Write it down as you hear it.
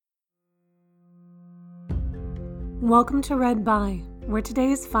Welcome to Read By, where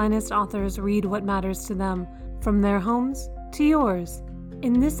today's finest authors read what matters to them, from their homes to yours.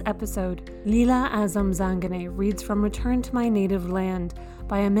 In this episode, Lila Azam Zanganeh reads from Return to My Native Land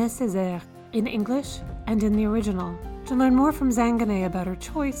by Aimé Césaire in English and in the original. To learn more from Zanganeh about her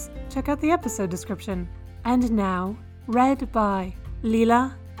choice, check out the episode description. And now, Read by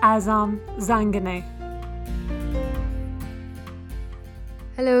Lila Azam Zanganeh.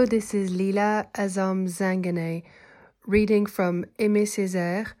 Hello, this is Lila Azam Zanganeh, reading from Aimé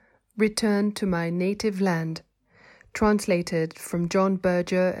Césaire, Return to My Native Land, translated from John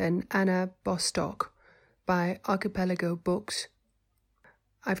Berger and Anna Bostock by Archipelago Books.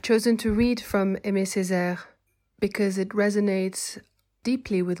 I've chosen to read from Aimé Césaire because it resonates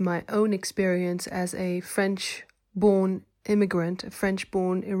deeply with my own experience as a French-born immigrant, a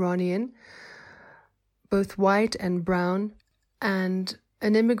French-born Iranian, both white and brown, and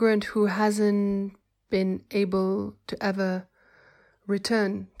an immigrant who hasn't been able to ever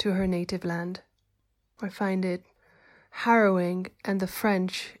return to her native land. I find it harrowing, and the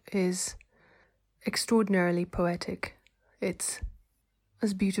French is extraordinarily poetic. It's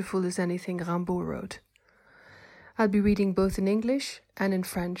as beautiful as anything Rimbaud wrote. I'll be reading both in English and in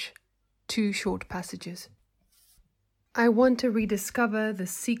French, 2 short passages. I want to rediscover the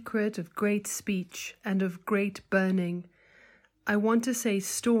secret of great speech and of great burning. I want to say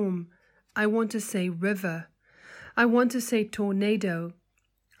storm. I want to say river. I want to say tornado.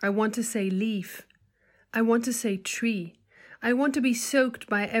 I want to say leaf. I want to say tree. I want to be soaked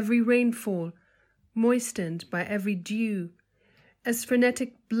by every rainfall, moistened by every dew. As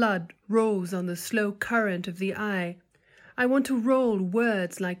frenetic blood rolls on the slow current of the eye, I want to roll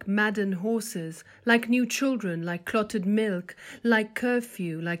words like maddened horses, like new children, like clotted milk, like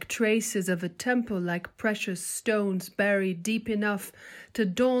curfew, like traces of a temple, like precious stones buried deep enough to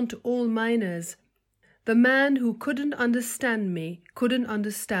daunt all miners. The man who couldn't understand me couldn't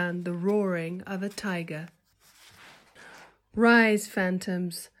understand the roaring of a tiger. Rise,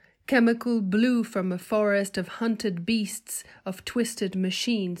 phantoms, chemical blue from a forest of hunted beasts, of twisted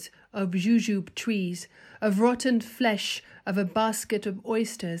machines, of jujube trees, of rotten flesh, of a basket of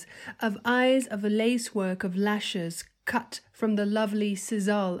oysters, of eyes of a lacework of lashes cut from the lovely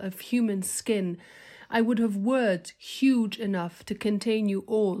sisal of human skin. I would have words huge enough to contain you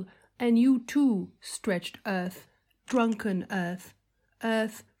all, and you too, stretched earth, drunken earth,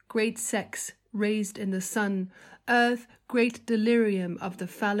 earth, great sex, raised in the sun, earth, great delirium of the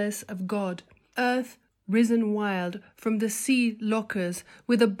phallus of God, earth, risen wild from the sea lockers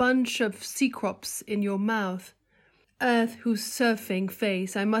with a bunch of cecrops in your mouth, earth whose surfing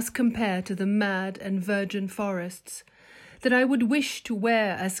face I must compare to the mad and virgin forests, that I would wish to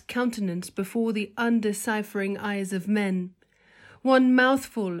wear as countenance before the undeciphering eyes of men. One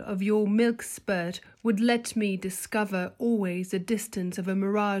mouthful of your milk spurt would let me discover always the distance of a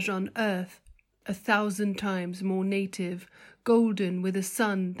mirage on earth, 1,000 times more native, golden with a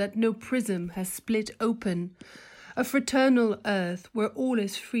sun that no prism has split open, a fraternal earth where all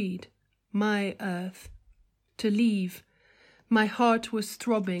is freed, my earth. To leave, my heart was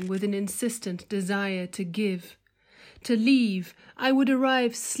throbbing with an insistent desire to give. To leave, I would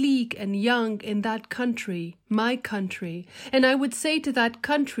arrive sleek and young in that country, my country, and I would say to that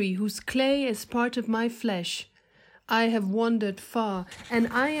country whose clay is part of my flesh, I have wandered far, and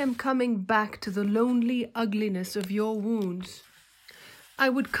I am coming back to the lonely ugliness of your wounds. I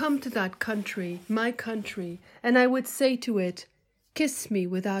would come to that country, my country, and I would say to it, kiss me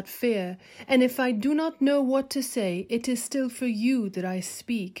without fear, and if I do not know what to say, it is still for you that I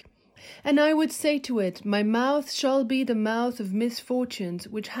speak. And I would say to it, my mouth shall be the mouth of misfortunes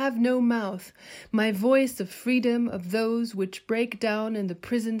which have no mouth, my voice the freedom of those which break down in the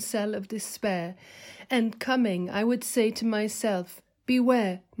prison cell of despair. And coming, I would say to myself,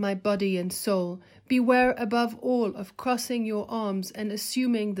 beware, my body and soul, beware above all of crossing your arms and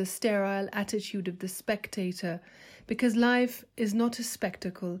assuming the sterile attitude of the spectator, because life is not a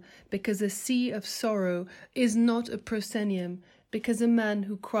spectacle, because a sea of sorrow is not a proscenium, because a man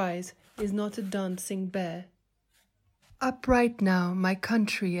who cries is not a dancing bear. Upright now, my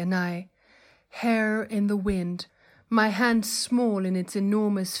country and I, hair in the wind, my hand small in its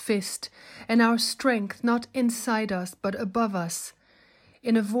enormous fist, and our strength not inside us but above us,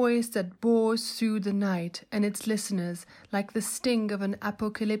 in a voice that bores through the night and its listeners like the sting of an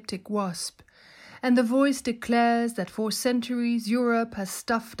apocalyptic wasp. And the voice declares that for centuries Europe has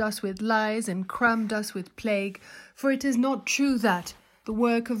stuffed us with lies and crammed us with plague, for it is not true that the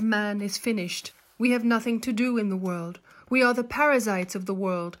work of man is finished. We have nothing to do in the world. We are the parasites of the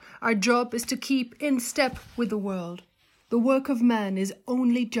world. Our job is to keep in step with the world. The work of man is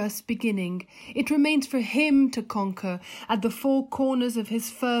only just beginning. It remains for him to conquer, at the four corners of his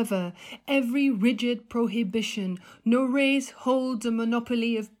fervour, every rigid prohibition. No race holds a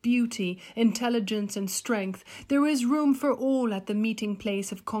monopoly of beauty, intelligence, and strength. There is room for all at the meeting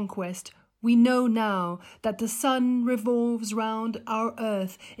place of conquest. We know now that the sun revolves round our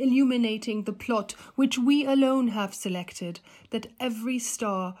earth, illuminating the plot which we alone have selected, that every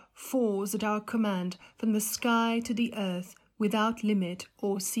star falls at our command from the sky to the earth, without limit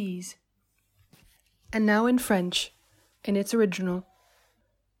or seas. And now in French, in its original.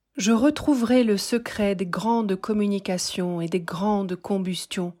 Je retrouverai le secret des grandes communications et des grandes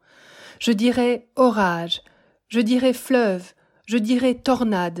combustions. Je dirai orage, je dirai fleuve, je dirai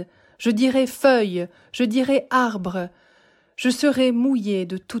tornade, je dirai feuilles, je dirai arbres. Je serai mouillé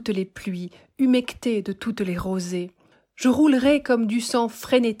de toutes les pluies, humecté de toutes les rosées. Je roulerai comme du sang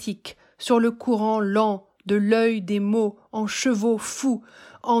frénétique sur le courant lent de l'œil des mots, en chevaux fous,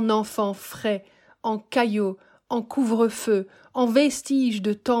 en enfants frais, en caillots, en couvre-feu, en vestiges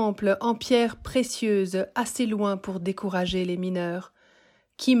de temples, en pierres précieuses, assez loin pour décourager les mineurs.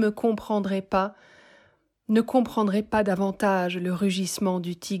 Qui me comprendrait pas, ne comprendrait pas davantage le rugissement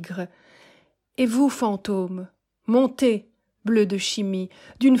du tigre. Et vous, fantômes, montez, bleus de chimie,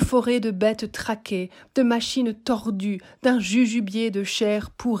 d'une forêt de bêtes traquées, de machines tordues, d'un jujubier de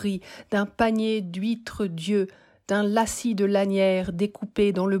chair pourrie, d'un panier d'huîtres dieux, d'un lacis de lanières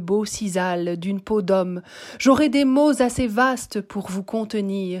découpé dans le beau sisal d'une peau d'homme. J'aurai des mots assez vastes pour vous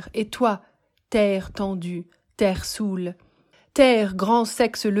contenir, et toi, terre tendue, terre saoule, terre grand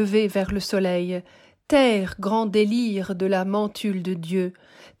sexe levé vers le soleil, terre grand délire de la mantule de Dieu,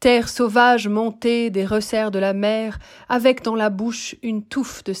 terre sauvage montée des resserres de la mer, avec dans la bouche une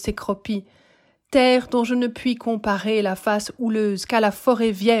touffe de sécropie, terre dont je ne puis comparer la face houleuse qu'à la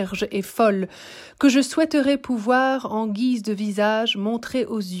forêt vierge et folle, que je souhaiterais pouvoir, en guise de visage, montrer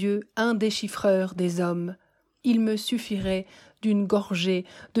aux yeux indéchiffreurs des hommes. Il me suffirait d'une gorgée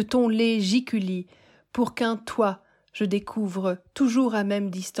de ton lait jiculi pour qu'un toit je découvre, toujours à même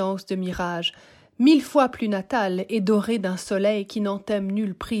distance de mirage, 1000 fois plus natal et doré d'un soleil qui n'en t'aime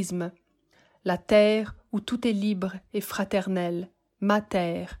nul prisme. La terre où tout est libre et fraternel, ma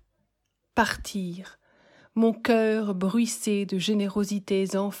terre. Partir, mon cœur bruissé de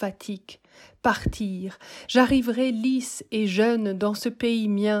générosités emphatiques. Partir, j'arriverai lisse et jeune dans ce pays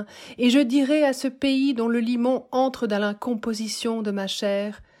mien, et je dirai à ce pays dont le limon entre dans la composition de ma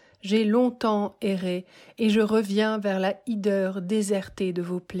chair, j'ai longtemps erré, et je reviens vers la hideur désertée de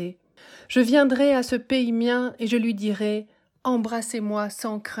vos plaies. Je viendrai à ce pays mien et je lui dirai « Embrassez-moi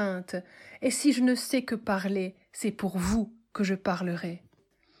sans crainte, et si je ne sais que parler, c'est pour vous que je parlerai. »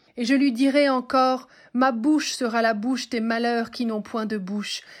 Et je lui dirai encore « Ma bouche sera la bouche des malheurs qui n'ont point de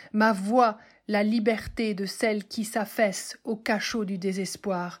bouche, ma voix la liberté de celles qui s'affaissent au cachot du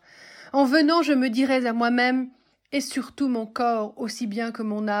désespoir. » En venant, je me dirai à moi-même « Et surtout mon corps, aussi bien que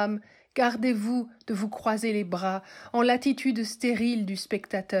mon âme, gardez-vous de vous croiser les bras en l'attitude stérile du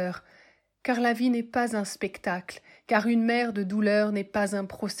spectateur. » Car la vie n'est pas un spectacle, car une mer de douleur n'est pas un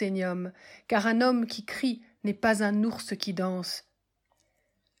prosénium, car un homme qui crie n'est pas un ours qui danse.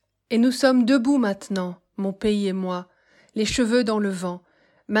 Et nous sommes debout maintenant, mon pays et moi, les cheveux dans le vent,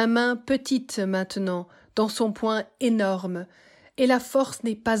 ma main petite maintenant, dans son poing énorme, et la force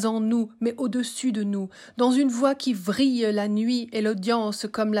n'est pas en nous, mais au-dessus de nous, dans une voix qui vrille la nuit et l'audience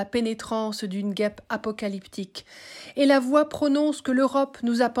comme la pénétrance d'une guêpe apocalyptique. Et la voix prononce que l'Europe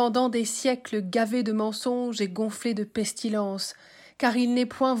nous a pendant des siècles gavés de mensonges et gonflés de pestilence, car il n'est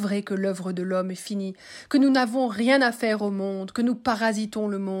point vrai que l'œuvre de l'homme est finie, que nous n'avons rien à faire au monde, que nous parasitons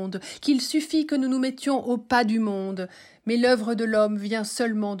le monde, qu'il suffit que nous nous mettions au pas du monde. Mais l'œuvre de l'homme vient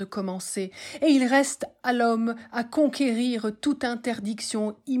seulement de commencer, et il reste à l'homme à conquérir toute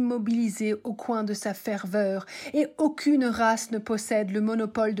interdiction immobilisée au coin de sa ferveur, et aucune race ne possède le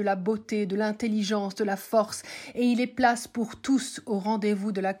monopole de la beauté, de l'intelligence, de la force, et il est place pour tous au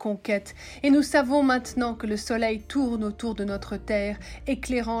rendez-vous de la conquête. Et nous savons maintenant que le soleil tourne autour de notre terre,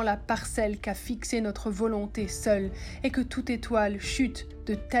 éclairant la parcelle qu'a fixée notre volonté seule, et que toute étoile chute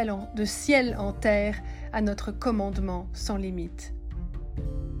de ciel en terre à notre commandement sans limite.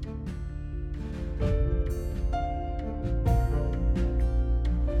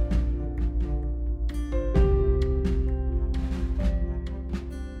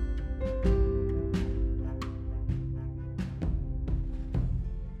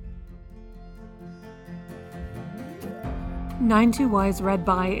 Nine Two Y's Read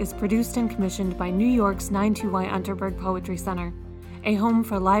By is produced and commissioned by New York's 92Y Unterberg Poetry Center, a home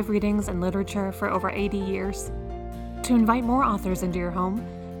for live readings and literature for over 80 years. To invite more authors into your home,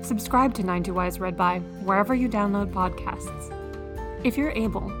 Subscribe to 92Y's Read By wherever you download podcasts. If you're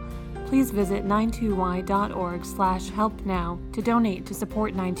able, please visit 92y.org/help now to donate to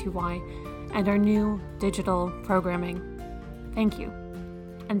support 92Y and our new digital programming. Thank you.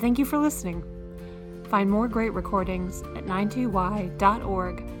 And thank you for listening. Find more great recordings at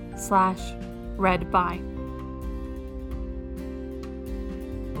 92y.org/readby.